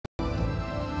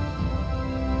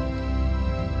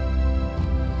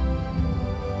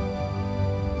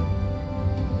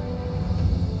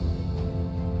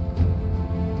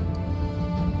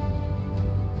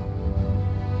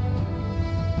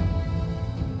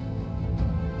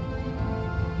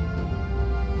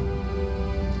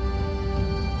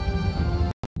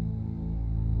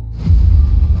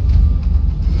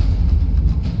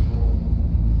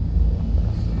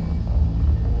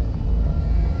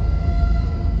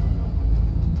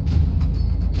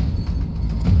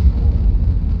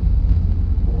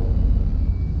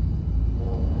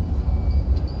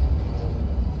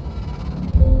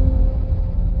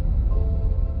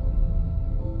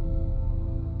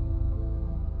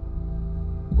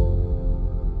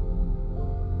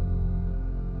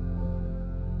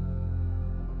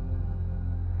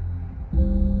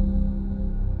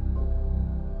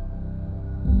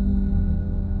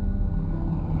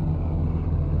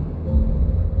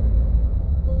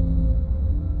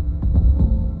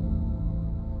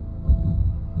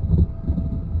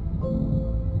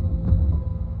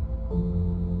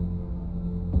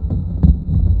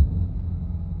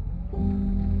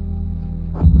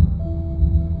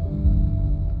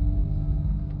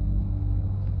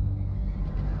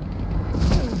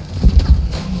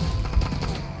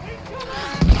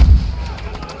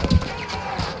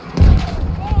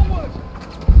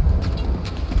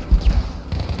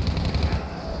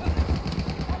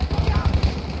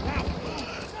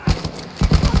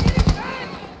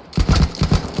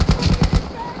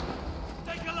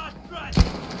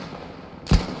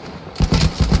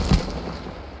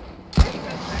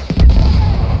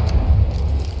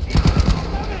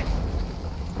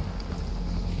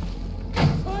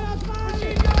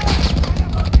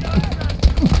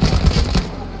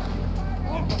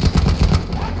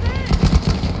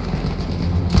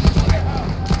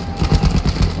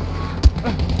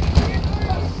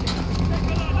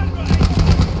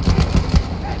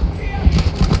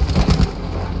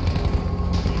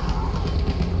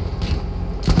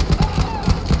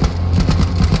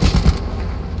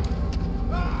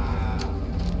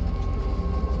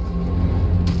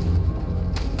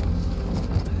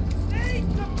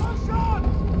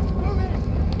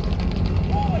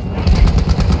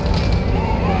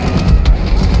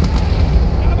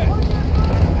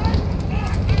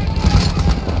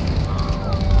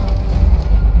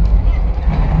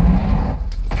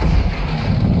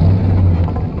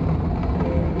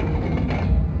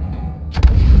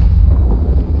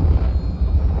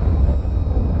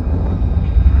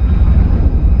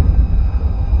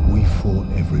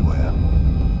everywhere.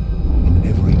 In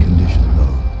every condition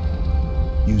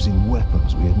known. Using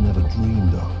weapons we had never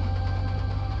dreamed of.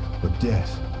 But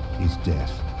death is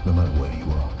death, no matter where you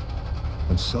are.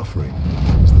 And suffering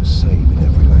is the same in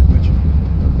every language.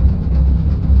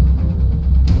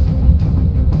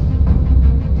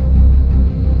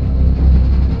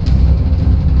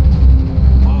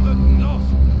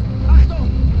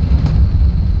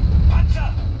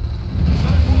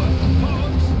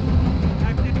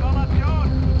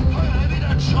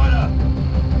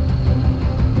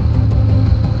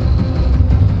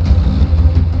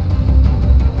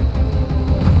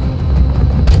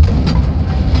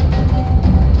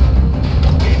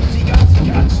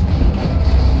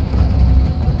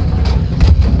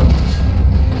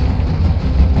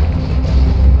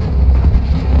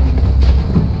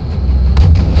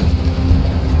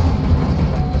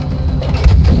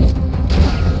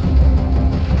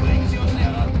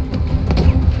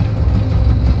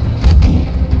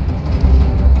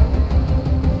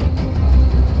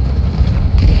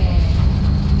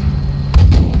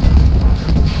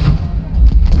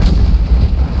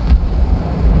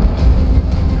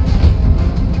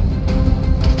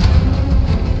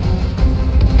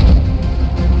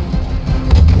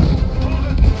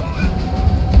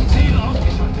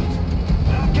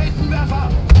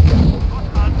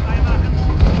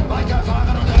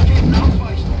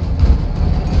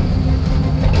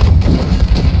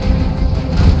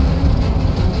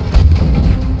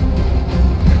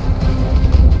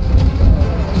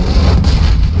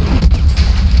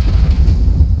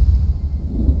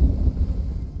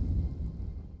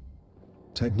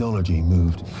 Technology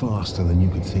moved faster than you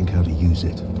could think how to use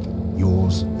it.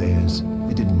 Yours, theirs,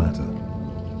 it didn't matter.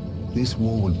 This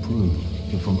war would prove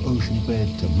that from ocean bed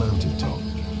to mountaintop,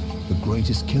 the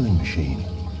greatest killing machine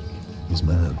is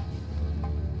man.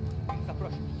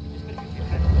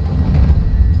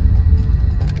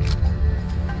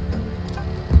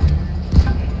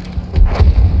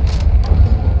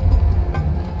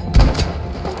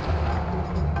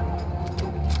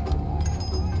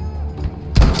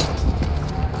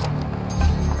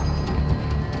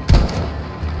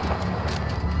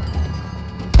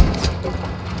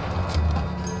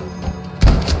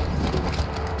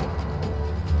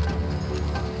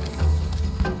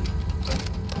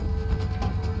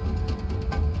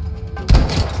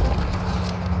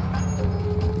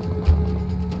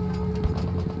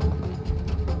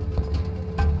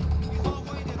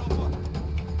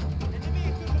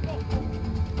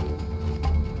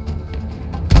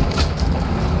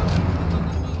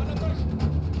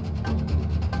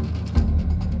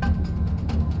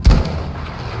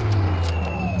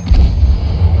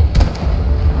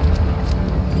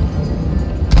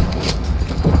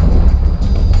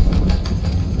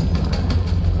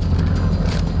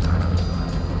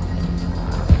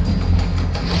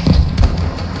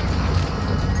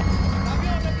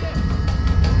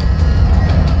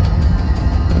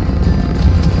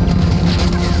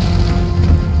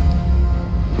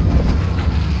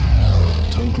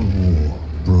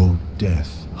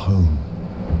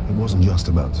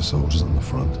 About the soldiers on the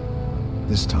front.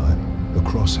 This time, the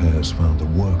crosshairs found the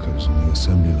workers on the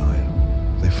assembly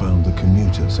line. They found the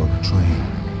commuters on the train.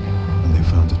 And they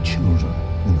found the children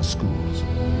in the schools.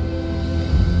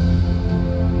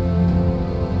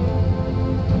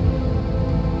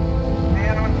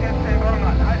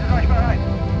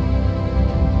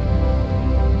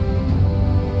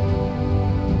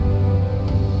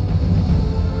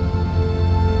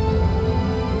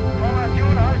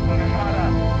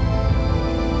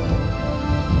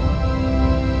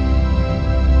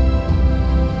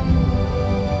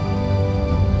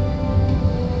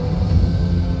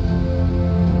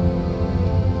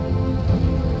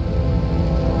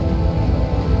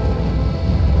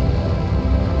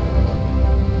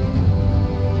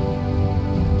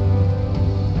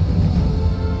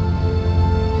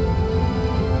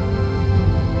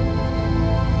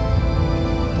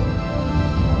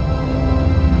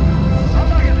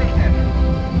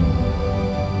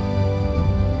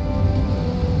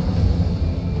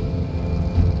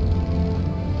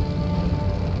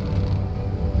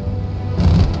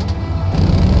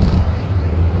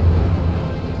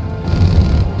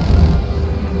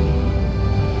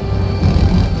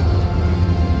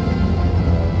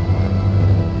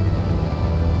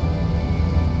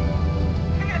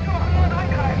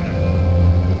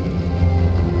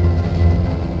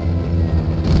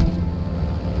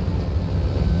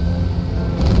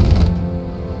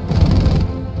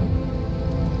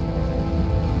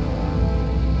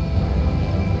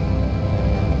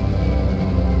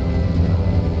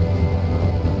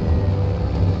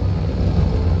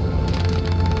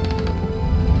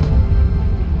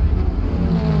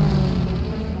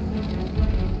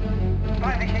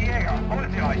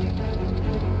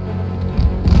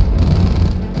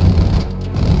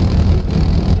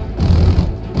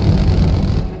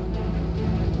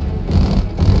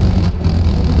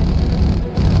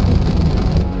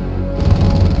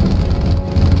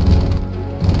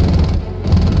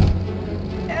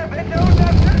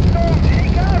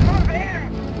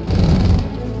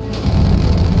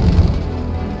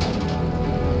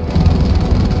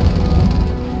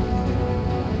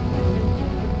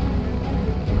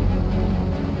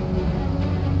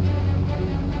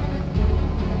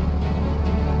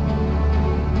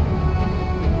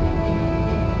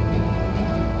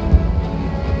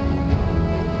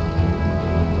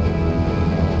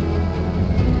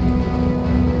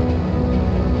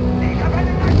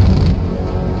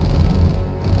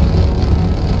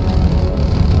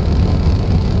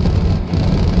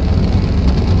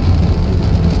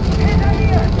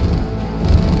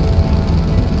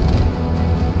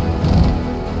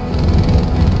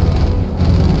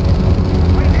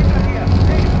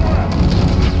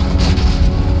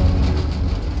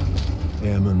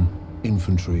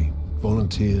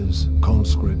 Invaders,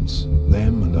 conscripts,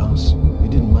 them and us.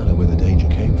 It didn't matter where the danger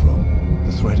came from.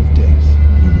 The threat of death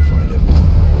unified everyone.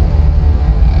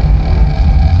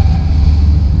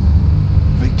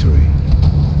 Victory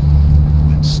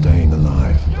meant staying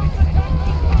alive.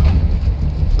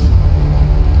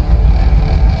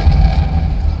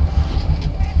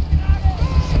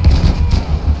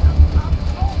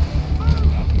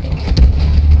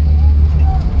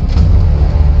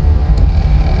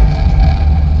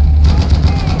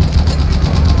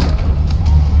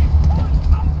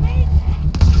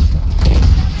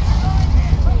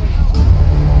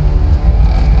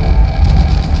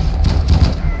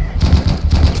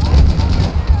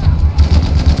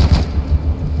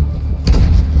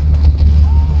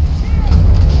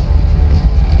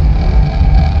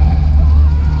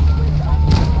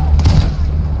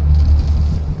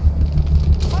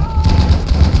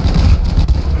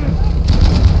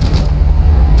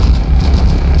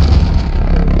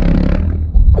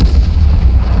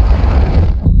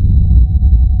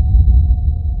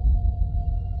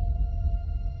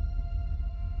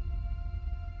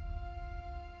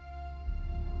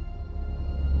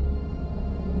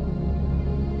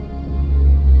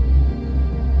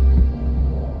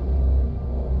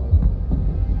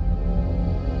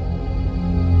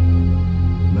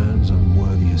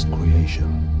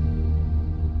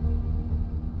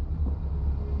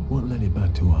 What led it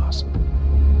back to us?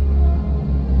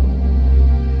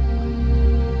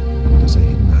 Does a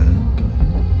hidden hand guide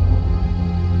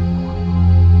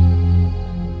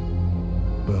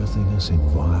it? Birthing us in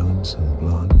violence and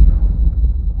blood?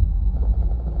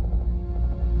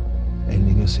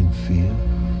 Ending us in fear?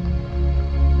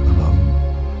 Alone?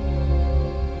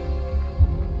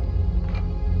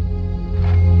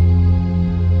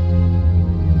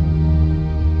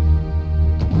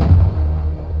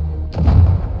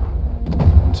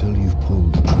 Until you've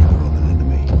pulled the trigger on an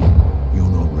enemy,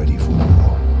 you're not ready for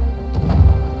war.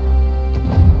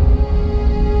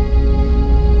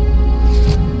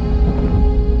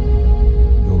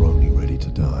 You're only ready to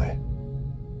die.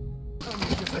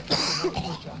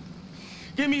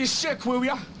 Give me a sec, will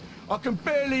ya? I can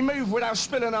barely move without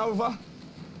spilling over.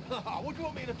 What do you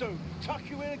want me to do? Tuck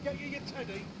you in and get you your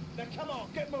teddy? Then come on,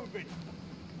 get moving.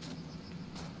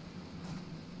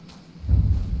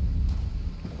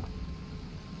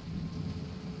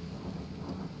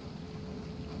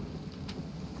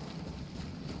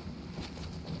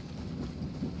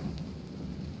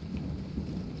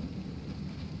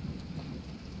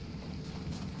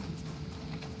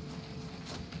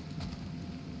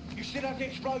 You still have the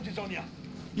explosives on you?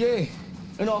 Yeah,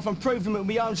 and I've improved them with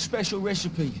my own special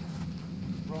recipe.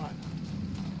 Right.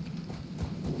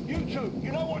 You two,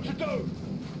 you know what to do!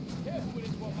 Careful with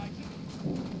this one, matey.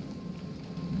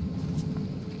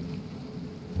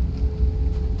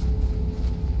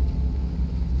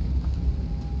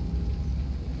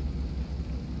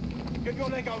 Get your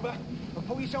leg over and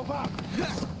pull yourself up.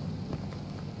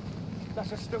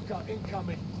 That's a Stuka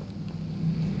incoming.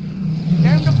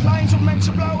 Them the planes were meant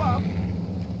to blow up?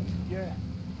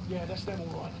 Yeah, that's them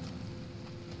all right.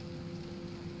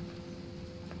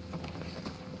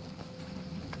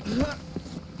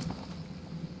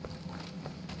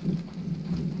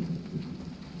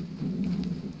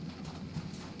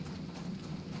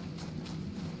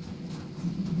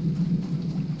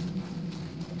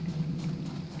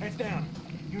 Head down.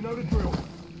 You know the drill.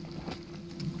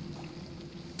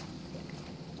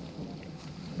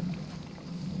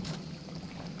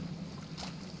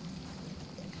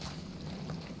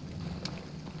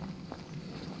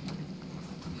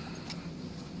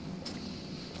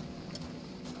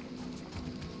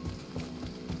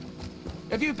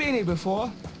 Have you been here before?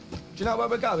 Do you know where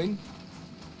we're going?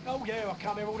 Oh yeah, I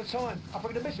come here all the time. I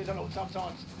bring the missus along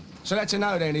sometimes. So that's a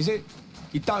no then, is it?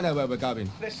 You don't know where we're going?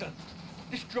 Listen,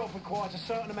 this job requires a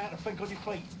certain amount of think on your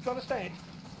feet. Do you understand?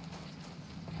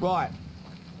 Right.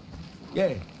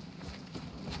 Yeah.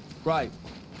 Right.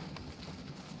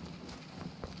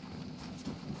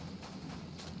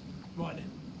 Right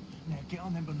then. Now get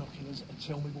on them binoculars and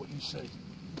tell me what you see.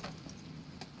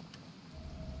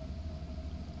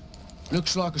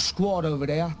 Looks like a squad over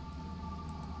there.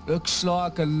 Looks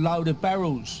like a load of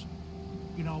barrels.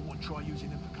 You know I wouldn't try using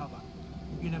them for cover.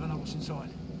 You never know what's inside.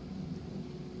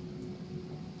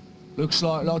 Looks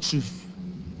like lots of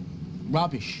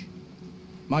rubbish.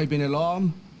 Maybe an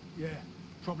alarm. Yeah,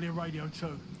 probably a radio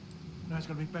too. Now it's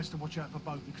going to be best to watch out for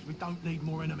both because we don't need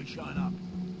more enemies showing up.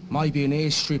 Maybe an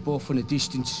airstrip off in the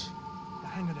distance. The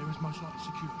hangar there is most likely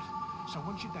secured. So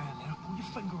once you're down there, pull your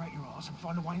finger out your arse and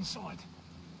find a way inside.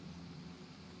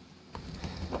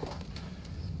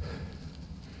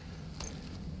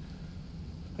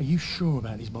 Are you sure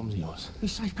about these bombs of yours?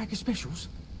 These safe pack of specials?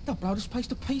 They'll blow this place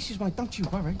to pieces, mate, don't you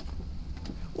worry.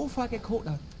 What if I get caught,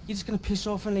 though? You're just gonna piss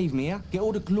off and leave me here? Get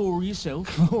all the glory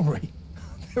yourself? Glory?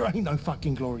 There ain't no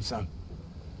fucking glory, son.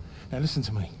 Now listen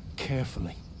to me,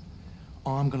 carefully.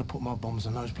 I'm gonna put my bombs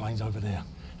on those planes over there,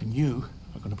 and you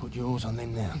are gonna put yours on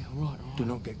them now. Yeah, all right. Do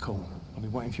not get caught. I'll be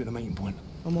waiting for you at the meeting point.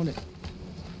 I'm on it.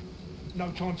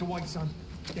 No time to wait, son.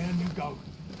 Down you go.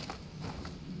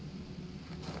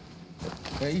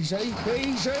 Easy,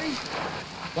 easy.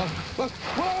 Whoa, whoa,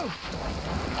 whoa!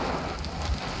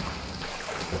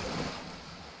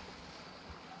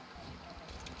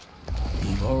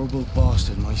 You horrible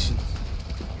bastard, Mason.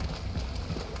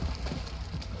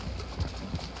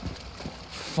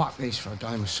 Fuck this for a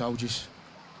game of soldiers.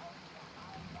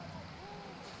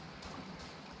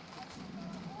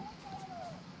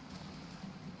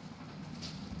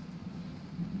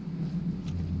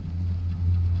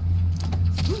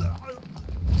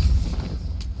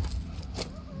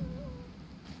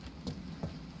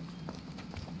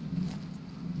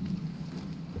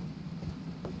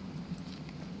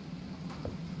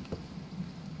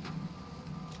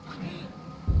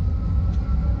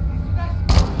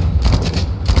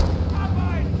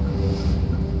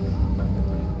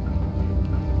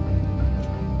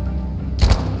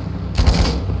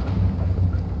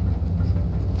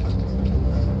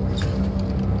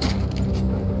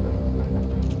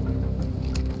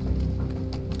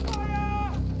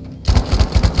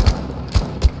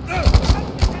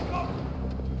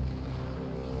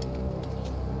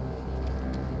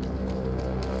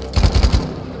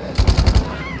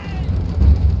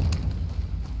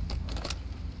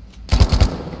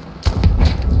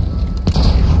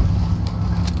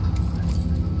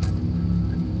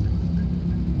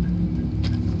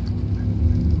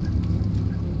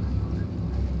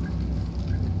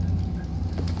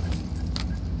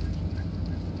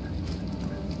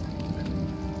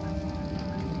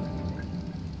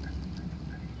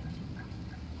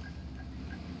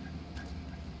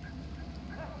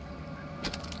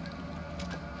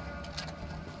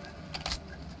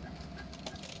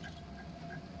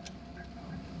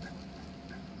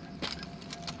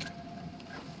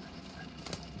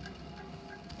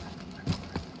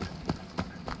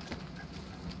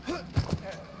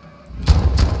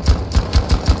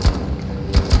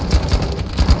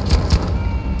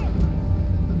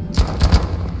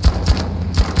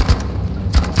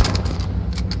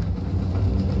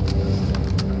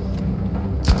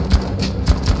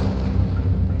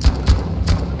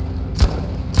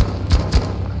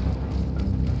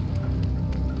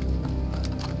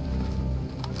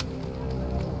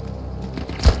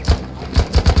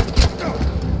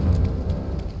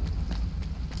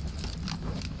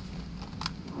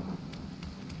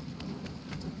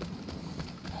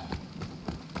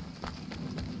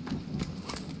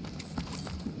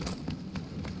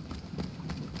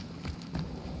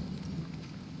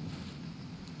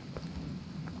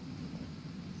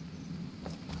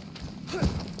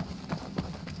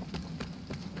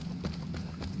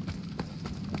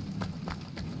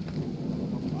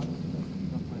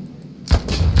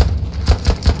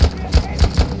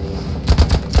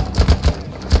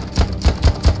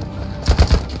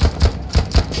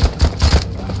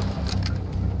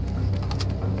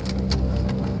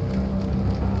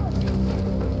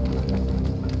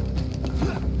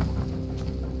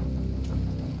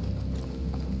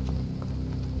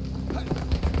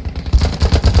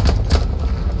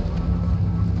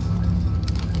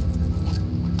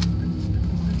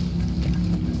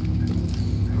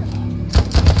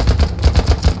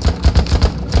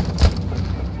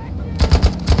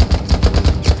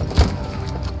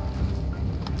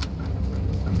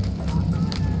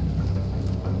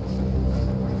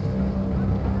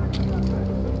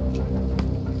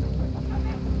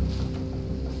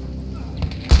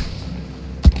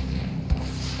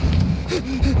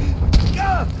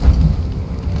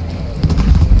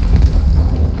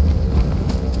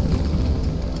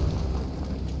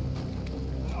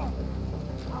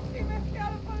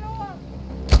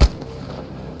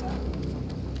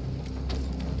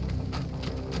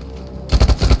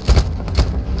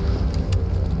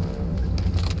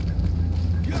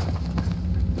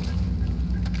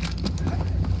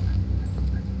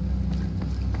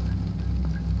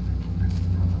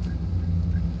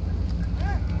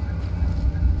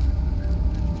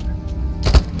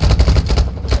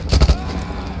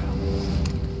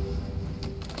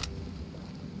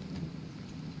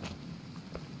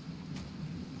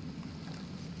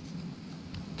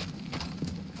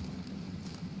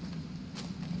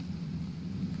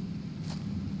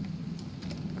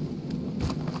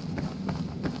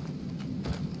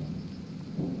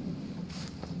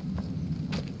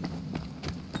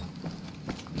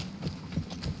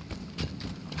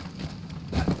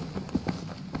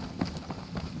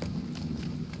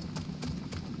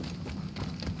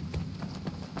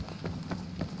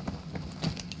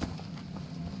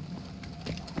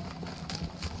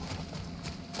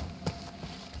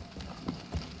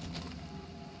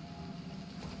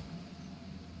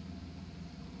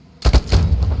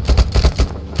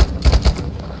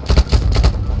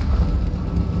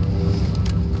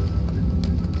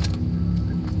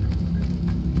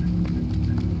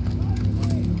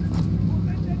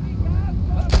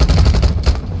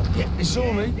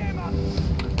 saw me.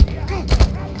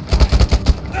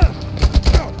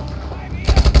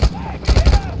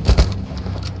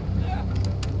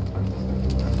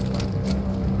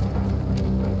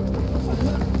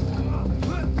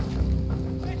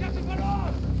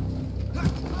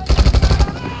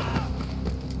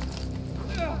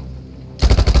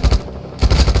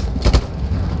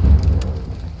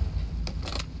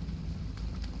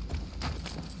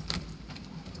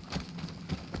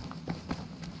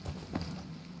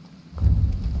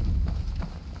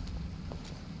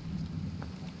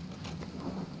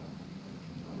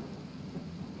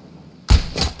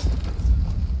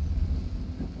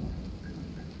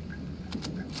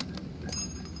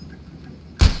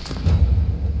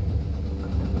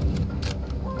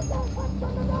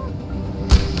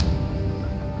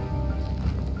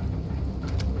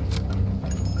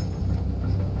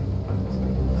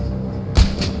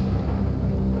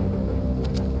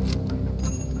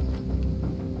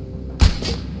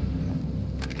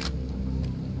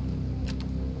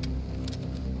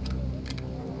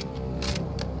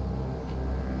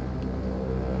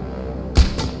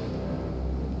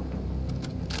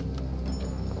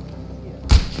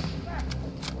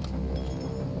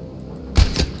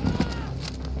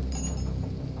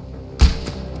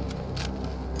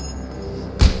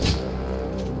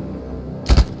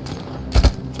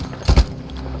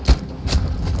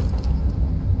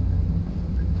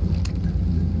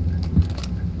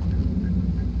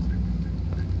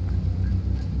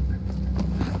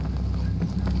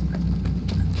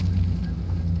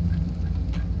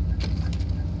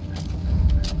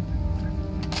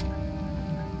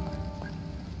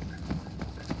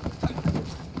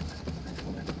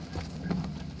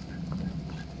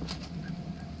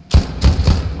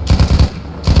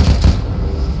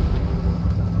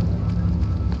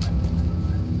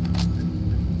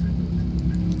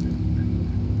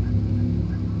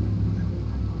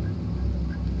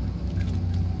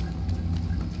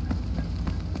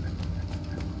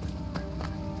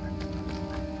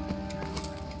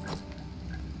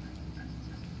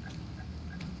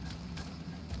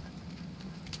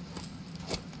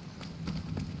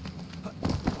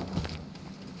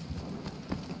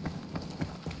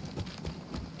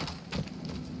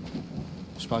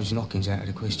 Suppose knocking's out of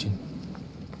the question.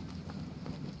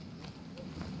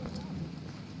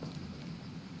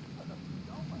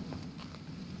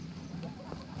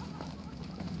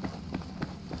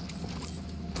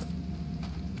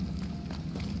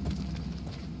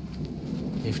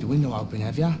 Left the window open,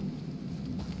 have ya?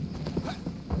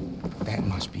 That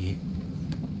must be it.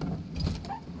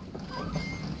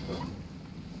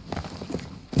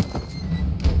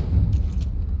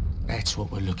 That's what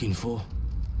we're looking for.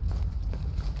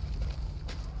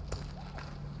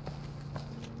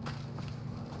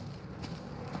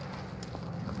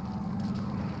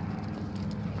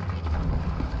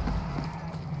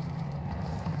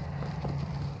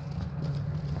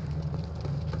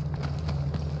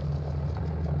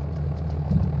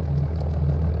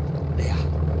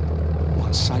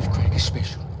 Safecracker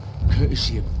special,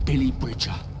 courtesy of Billy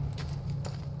Bridger.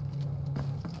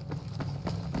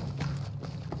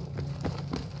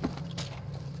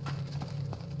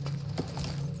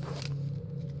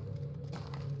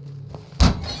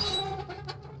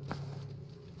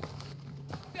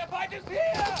 Der Feind ist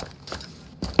hier!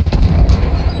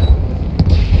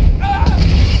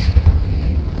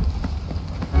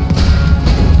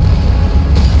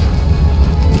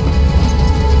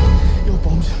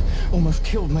 Almost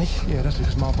killed me. Yeah, that's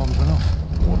because my bombs went off.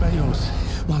 What about yours?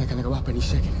 Mine are gonna go up any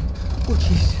second. Watch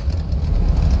this.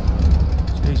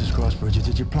 Jesus Christ, Bridget,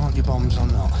 did you plant your bombs or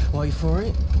not? Wait for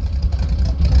it.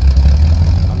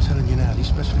 I'm telling you now, these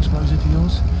special explosives of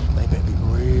yours, they better be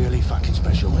really fucking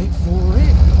special. Wait for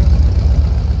it.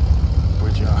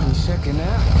 Bridget. Any second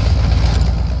now.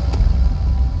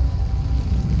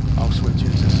 Oh, sweet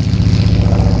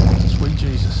Jesus. Sweet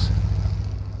Jesus.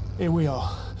 Here we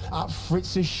are. Up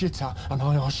Fritz's shitter, and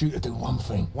I ask you to do one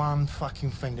thing. One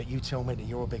fucking thing that you tell me that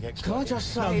you're a big expert. Can I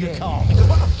just say No, you it? can't. Because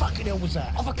what the fucking hell was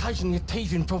that? I've occasionally had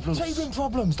teething problems. Teething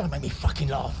problems? Don't make me fucking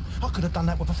laugh. I could have done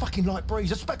that with a fucking light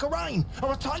breeze, a speck of rain,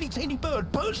 or a tiny teeny bird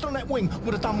perched on that wing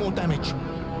would have done more damage.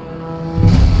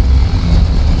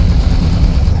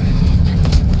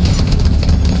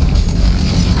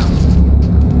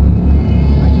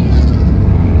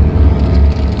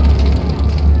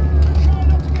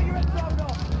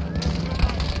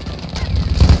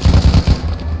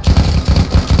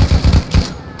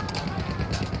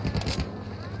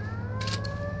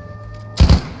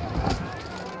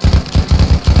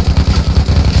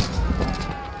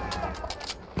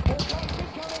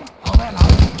 Oh, hello.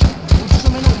 Want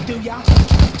some in all, do ya?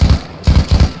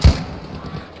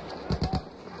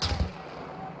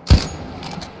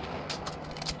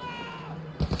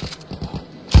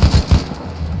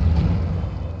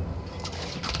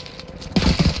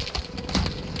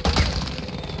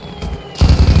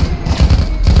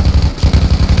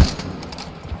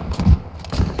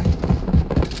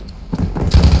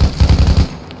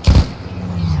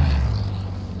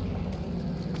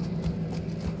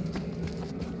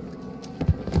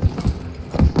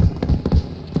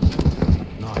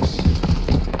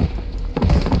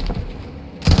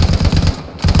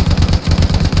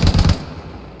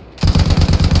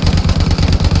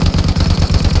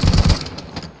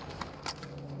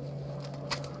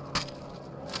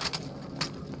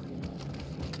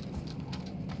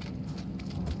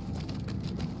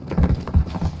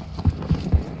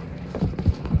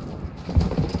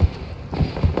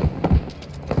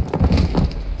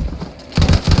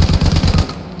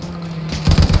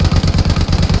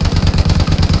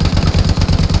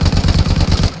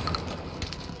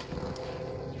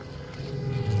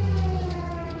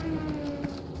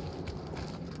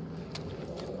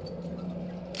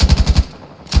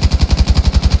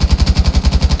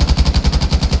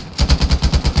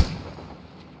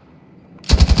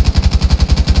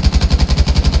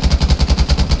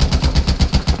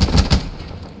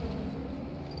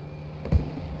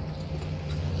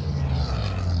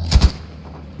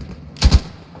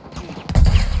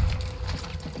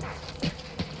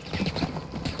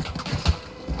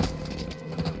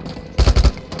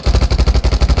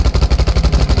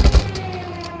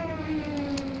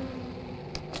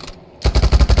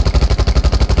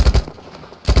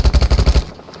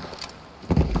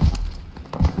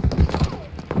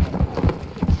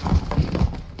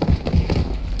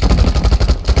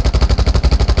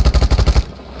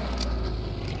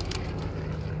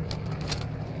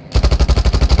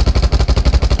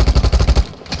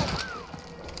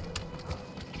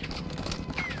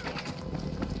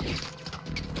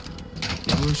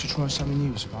 We should try something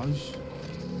new, I suppose.